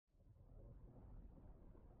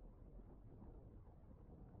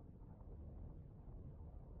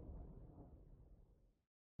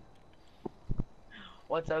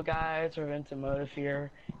What's up, guys? We're Motive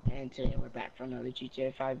here, and today we're back for another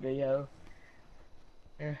GTA 5 video.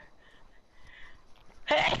 Hey!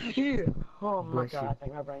 Oh my Bless god, you. I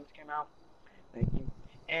think my brains came out. Thank you.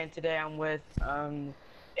 And today I'm with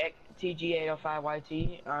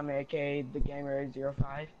TG805YT. I'm aka the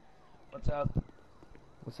Gamer05. What's up?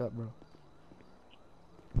 What's up, bro?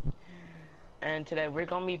 And today we're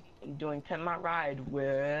gonna be doing Pimp My Ride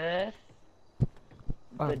with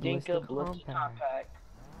the Dinka Blista Compact.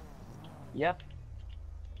 Yep.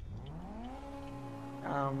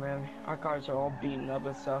 Oh man, our cars are all beaten up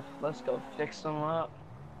and stuff. Let's go fix them up.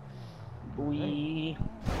 Boy.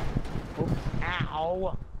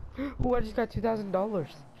 Ow! Ooh, I just got $2,000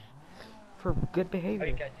 for good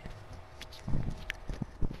behavior.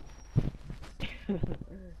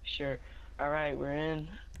 Sure. Alright, we're in.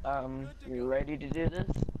 You ready to do this?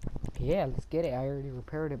 Yeah, let's get it. I already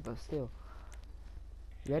repaired it, but still.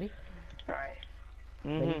 You ready? Alright.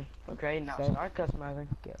 Ready? Okay, now Set. start customizing.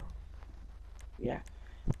 Go. Yeah.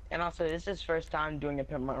 And also, this is his first time doing a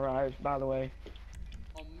Pimp My Ride, by the way.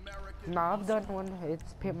 Nah, I've done one.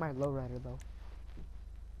 It's Pimp My Lowrider, though.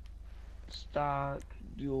 Stock,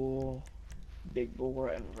 dual, big bore,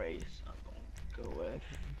 and race. I'm gonna go with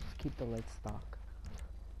Just keep the lead stock.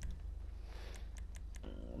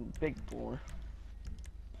 big bore.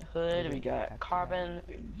 Hood, we got carbon,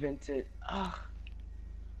 vented. Ugh.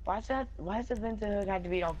 Why does the vented hood have to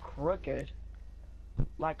be all crooked?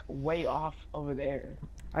 Like way off over there.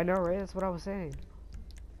 I know, right? That's what I was saying.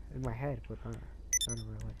 In my head, but not in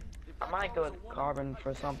real life. I might go with carbon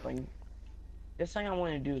for something. This thing I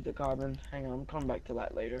want to do with the carbon. Hang on, I'm coming back to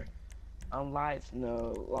that later. Lights,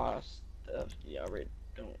 no, lost stuff. Yeah, I already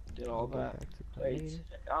did all that. Plates,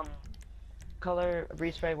 color,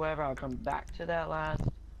 respray, whatever. I'll come back to that last.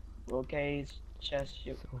 Roll cage, chest,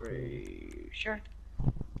 ship, gray. Sure.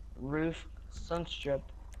 Roof, sunstrip.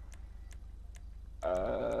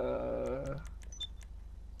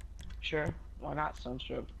 Sure. Why not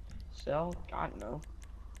sunstrip? Cell? God no.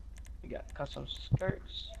 We got custom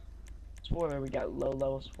skirts. Spoiler, we got low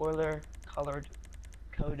level spoiler, colored,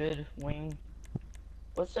 coded wing.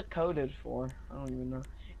 What's the coded for? I don't even know.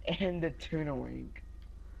 And the tuna wing.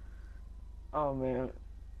 Oh man,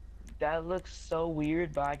 that looks so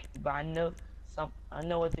weird, but I know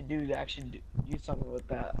what to do to actually do something with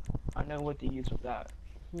that. I know what to use with that.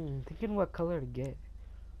 Thinking what color to get.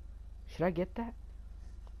 Should I get that?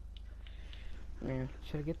 Man,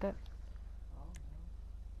 should I get that?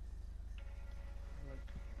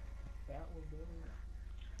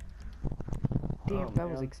 Damn, that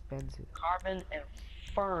was expensive. Carbon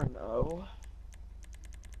Inferno.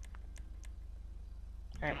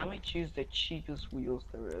 Alright, let me choose the cheapest wheels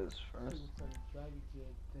there is first.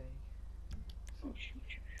 Oh, shoot.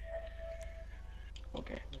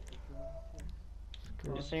 Okay.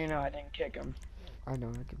 Just so you know, I didn't kick him. I know,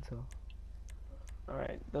 I can tell.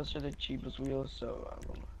 Alright, those are the cheapest wheels, so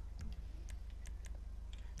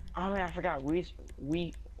oh man, I forgot. Oh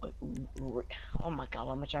my god,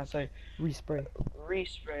 what am I trying to say? Respray.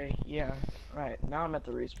 Respray, yeah. Right, now I'm at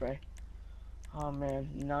the respray. Oh man,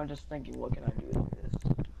 now I'm just thinking, what can I do with this?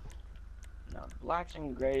 Now, blacks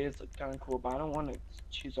and grays look kind of cool, but I don't want to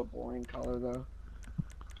choose a boring color though.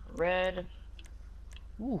 Red.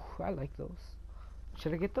 Ooh, I like those.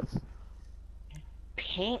 Should I get those?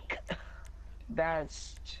 Pink.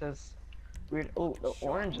 That's just weird. Oh, the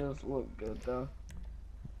oranges look good though.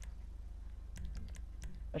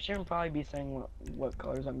 I shouldn't probably be saying what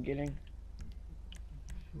colors I'm getting.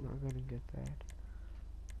 I'm not gonna get that.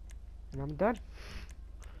 And I'm done.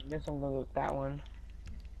 I guess I'm gonna go with that one.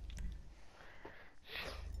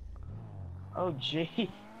 Oh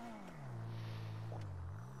gee.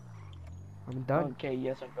 I'm done. Okay,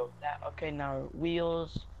 yes, I'll go with that. Okay, now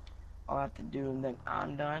wheels. I'll have to do, and then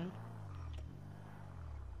I'm done.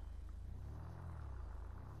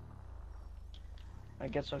 I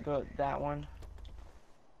guess I'll go with that one.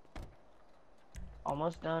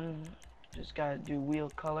 Almost done. Just gotta do wheel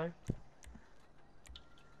color.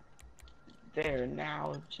 There,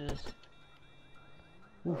 now just.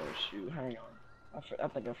 Oh shoot, hang on. I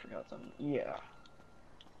think I forgot something. Yeah.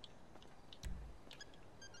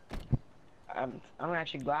 I'm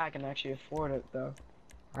actually glad I can actually afford it though.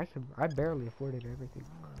 I barely afforded everything.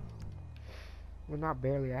 Well, not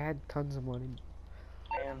barely. I had tons of money.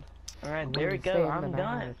 And alright, there we go. I'm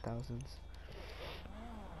done.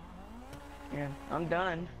 Yeah, I'm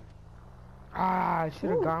done. Ah, I should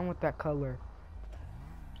have gone with that color.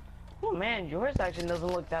 Oh man, yours actually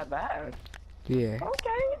doesn't look that bad. Yeah.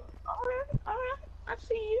 Okay. Alright. I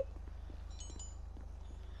see you.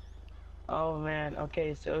 Oh man,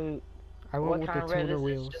 okay, so I went with the tuner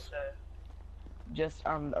wheels. just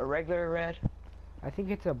a regular red. I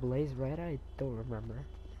think it's a blaze red. I don't remember.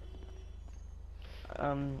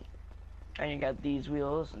 And you got these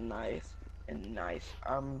wheels, nice and nice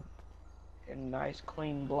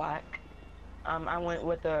clean black. I went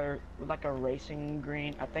with like a racing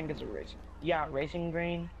green. I think it's a racing. Yeah, racing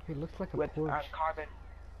green It looks like a with Porsche. carbon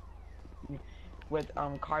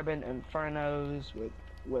infernos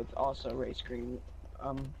with also race green,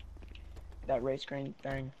 that race green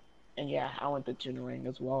thing. And yeah, I went the tuning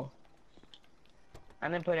as well. I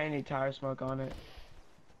didn't put any tire smoke on it.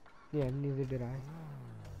 Yeah, neither did I.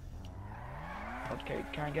 Okay,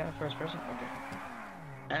 can I get a first person? Okay.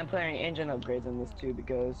 I'm putting engine upgrades in this too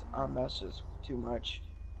because that's just too much.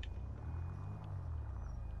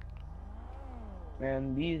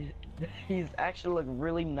 Man, these actually look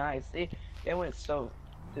really nice. They went so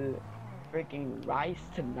to freaking rice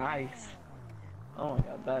to nice. Oh my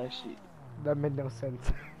god, that shit. That made no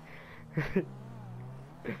sense.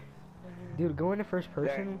 Dude, go into first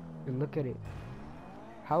person and look at it.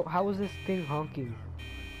 How is this thing honking?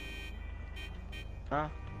 Huh?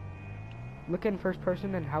 Look in first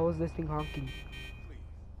person and how is this thing honking?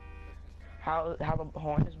 How the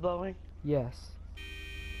horn is blowing? Yes.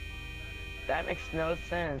 That makes no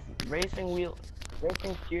sense. Racing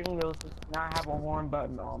steering wheels does not have a horn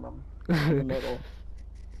button on them in the middle.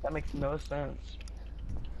 That makes no sense.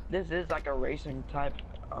 This is like a racing type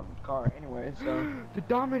car anyway, so. The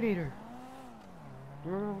Dominator.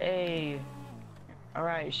 Hey. All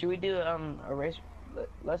right, should we do a race?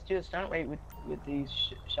 Let's do a stunt race with these,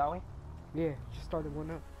 shall we? Yeah, just started one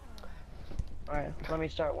up. All right, let me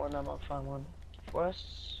start one up. I'll find one for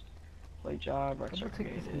us. Play job. I'm gonna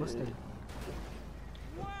take this Mustang.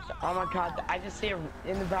 So, oh my god, I just see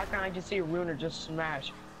in the background. I just see a ruiner just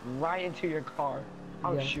smash right into your car.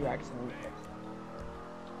 Oh Yeah. shoot, accidentally.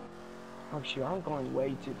 Oh shoot, I'm going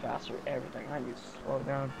way too fast for everything. I need to slow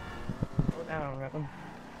down. Slow down, Rhythm.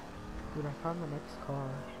 Dude, I found the next car.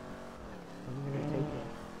 I'm gonna take it.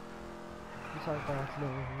 I'm sorry if I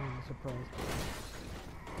accidentally ruined the surprise.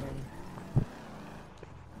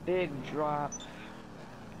 Big drop.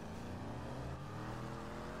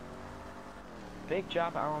 Big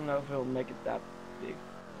drop. I don't know if it'll make it that big.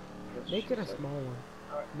 Make it a small one.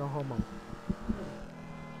 No homo.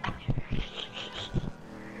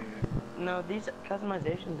 No, these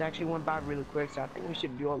customizations actually went by really quick, so I think we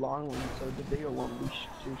should do a long one so the bigger one will be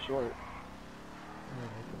too short.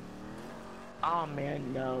 Oh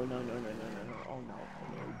man, no. Oh no,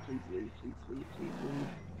 please leave.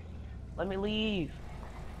 Let me leave.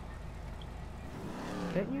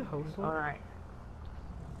 Can't you host one? Alright.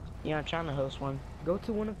 Yeah, I'm trying to host one. Go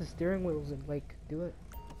to one of the steering wheels and like do it.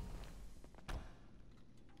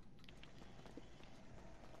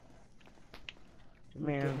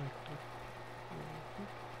 Man.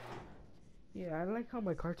 Yeah, I like how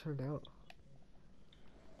my car turned out.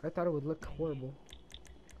 I thought it would look horrible.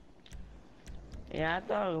 Yeah, I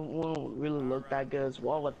thought it wouldn't really look that good as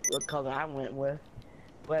well with what color I went with.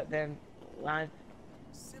 But then when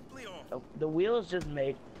the wheels just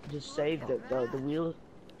saved it though. The wheels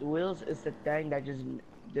is the thing that just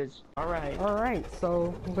alright,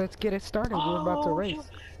 so let's get it started. We're about to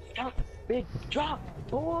race. Stop, big drop,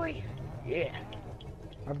 boy. Yeah.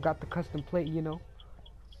 I've got the custom plate, you know.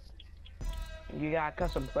 You got a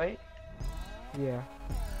custom plate? Yeah.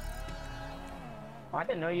 I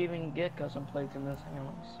didn't know you even get custom plates in this. Hang on,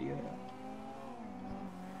 let me see it.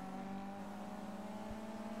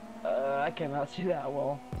 I cannot see that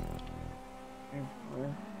well.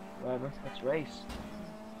 Whatever, let's race.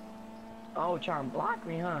 Oh, trying to block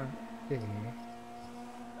me, huh? Yeah.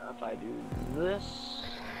 If I do this.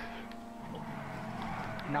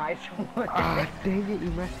 Nice one. Ah, dang it,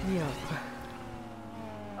 you messed me up.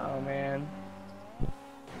 Oh, man.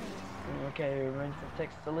 Okay, Rinse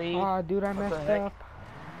takes the lead. Ah, dude, I messed up.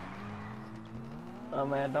 Oh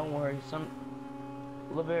man, don't worry. A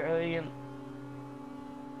little bit early in,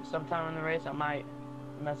 sometime in the race, I might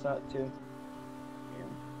mess up too. Yeah.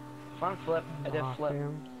 Front flip, I did flip.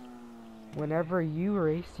 Fam. Whenever you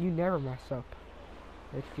race, you never mess up.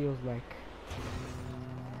 It feels like.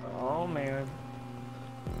 Oh man.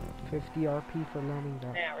 50 RP for landing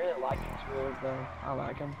that. Man, I really like these wheels though. I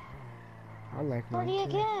like them. I like mine too.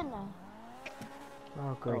 again.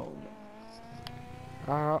 Oh, great. Oh.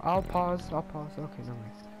 I'll pause. Okay, no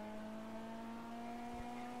worries.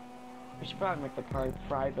 We should probably make the part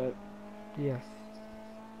private. Yes.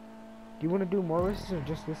 Do you want to do more races or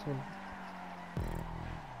just this one?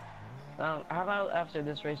 How about after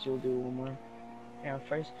this race you'll do one more? Yeah,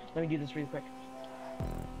 first, let me do this really quick.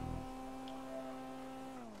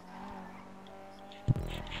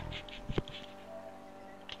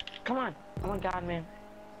 Come on. Oh my god, man.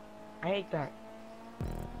 I hate that.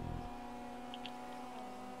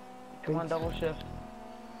 Come on, double shift.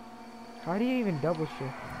 How do you even double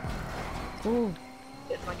shift? Ooh.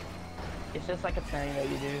 It's just like a thing that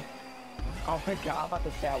you do. Oh my god, I'm about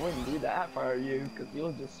to say I wouldn't do that for you, because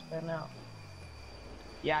you'll just spin out.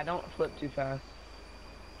 Yeah, don't flip too fast.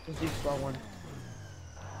 Just do slow one.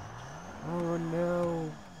 Oh no.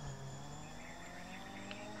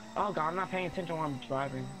 Oh god, I'm not paying attention while I'm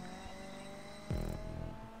driving.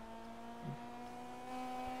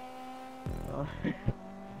 Oh.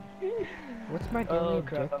 What's my daily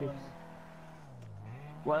crap, objectives?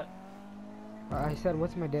 What? I said,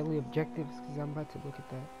 what's my daily objectives? Because I'm about to look at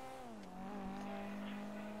that.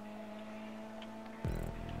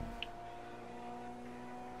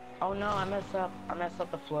 Oh no, I messed up. I messed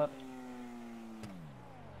up the flip.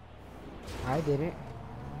 I didn't.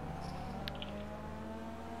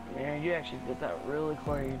 Man, you actually did that really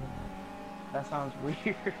clean. That sounds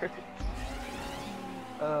weird.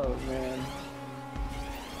 Oh man.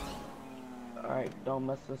 Alright, don't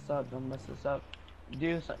mess this up. Don't mess this up.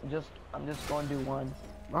 I'm just going to do one.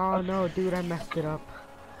 Oh no, dude, I messed it up.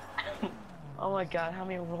 Oh my god, how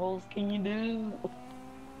many rolls can you do?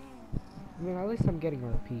 I mean, at least I'm getting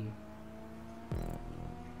RP.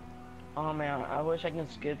 Oh man, I wish I could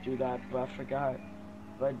skip through that, but I forgot.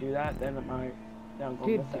 If I do that, then I'm gonna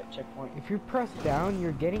miss that checkpoint. If you press down,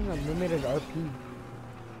 you're getting unlimited RP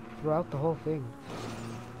throughout the whole thing.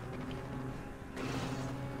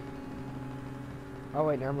 Oh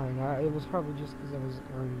wait, never mind. It was probably just because I was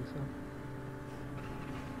earning so.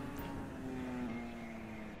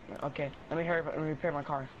 Okay, let me hurry up and repair my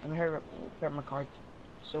car. Let me hurry up and repair my car,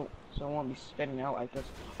 so it won't be spinning out like this.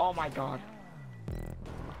 Oh my god!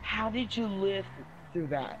 How did you live through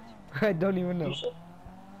that? I don't even know.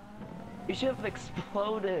 You should have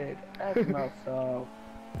exploded. That's messed up.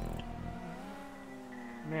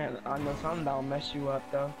 Man, I know something that'll mess you up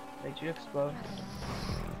though. Make you explode.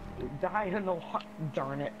 Die in the water.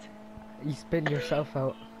 Darn it. You spin yourself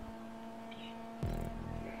out.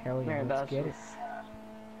 Hell yeah, Man, let's get it.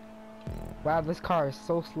 Wow, this car is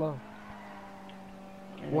so slow.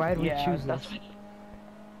 Why did we choose this?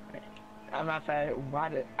 I'm not saying why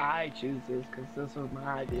did I choose this, because this was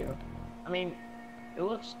my idea. I mean, it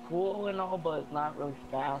looks cool and all, but it's not really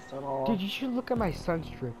fast at all. Dude, you should look at my sun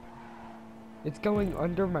strip. It's going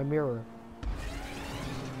under my mirror.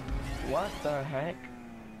 What the heck?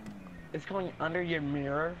 It's going under your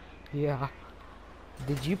mirror? Yeah.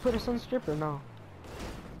 Did you put a sun strip or no?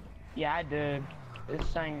 Yeah, I did. It's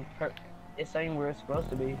saying where it's supposed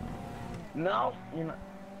to be. No, you know,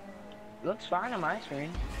 it looks fine on my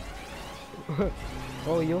screen.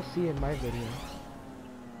 Oh, you'll see in my video.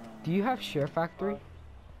 Do you have SHAREfactory?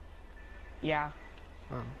 Yeah.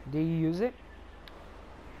 Oh. Do you use it?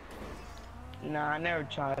 Nah, I never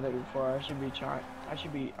tried it before. I should be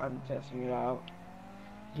testing it out.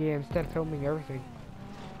 Yeah, instead of filming everything.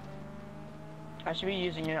 I should be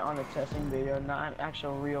using it on a testing video, not an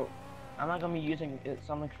actual real. I'm not gonna be using it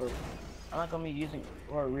I'm not gonna be using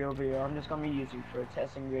for a real video. I'm just gonna be using for a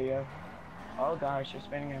testing video. Oh gosh, you're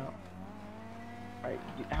spinning out. Alright,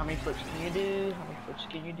 how many flips can you do? How many flips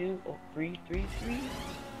can you do? Oh, three. You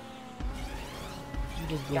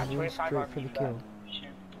just go really straight for the kill.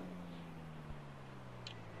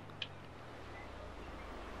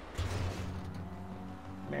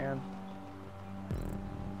 Man,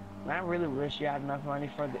 I really wish you had enough money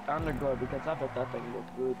for the underglow, because I bet that thing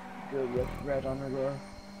looked good with red underglow.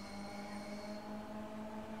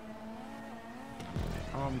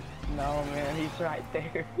 No man, he's right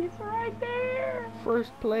there. He's right there.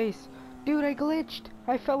 First place. Dude, I glitched.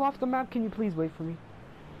 I fell off the map. Can you please wait for me?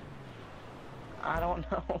 I don't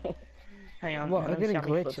know. Hang on. Well, I didn't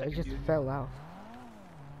glitch. I just fell out.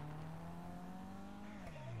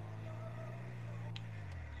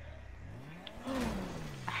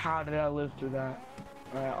 How did I live through that?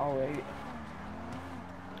 Alright, I'll wait.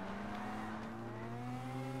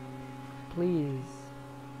 Please.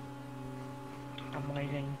 I'm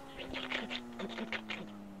waiting.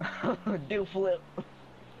 Do flip.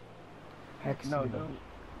 Excellent. No, don't.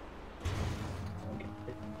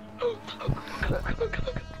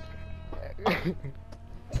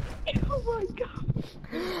 Oh my god.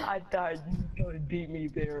 I died. You gonna beat me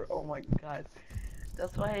there. Oh my god.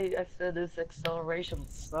 That's why I said this acceleration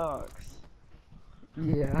sucks.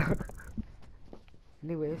 Yeah.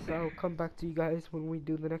 Anyways, I'll come back to you guys when we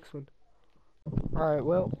do the next one. Alright,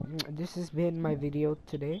 well, this has been my video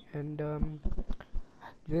today, and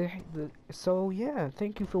so yeah,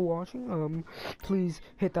 thank you for watching. Please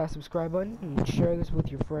hit that subscribe button and share this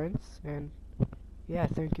with your friends, and Yeah,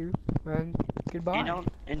 thank you, and goodbye.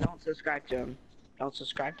 And don't subscribe to him. Don't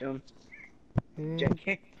subscribe to him. And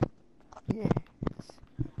JK. yeah.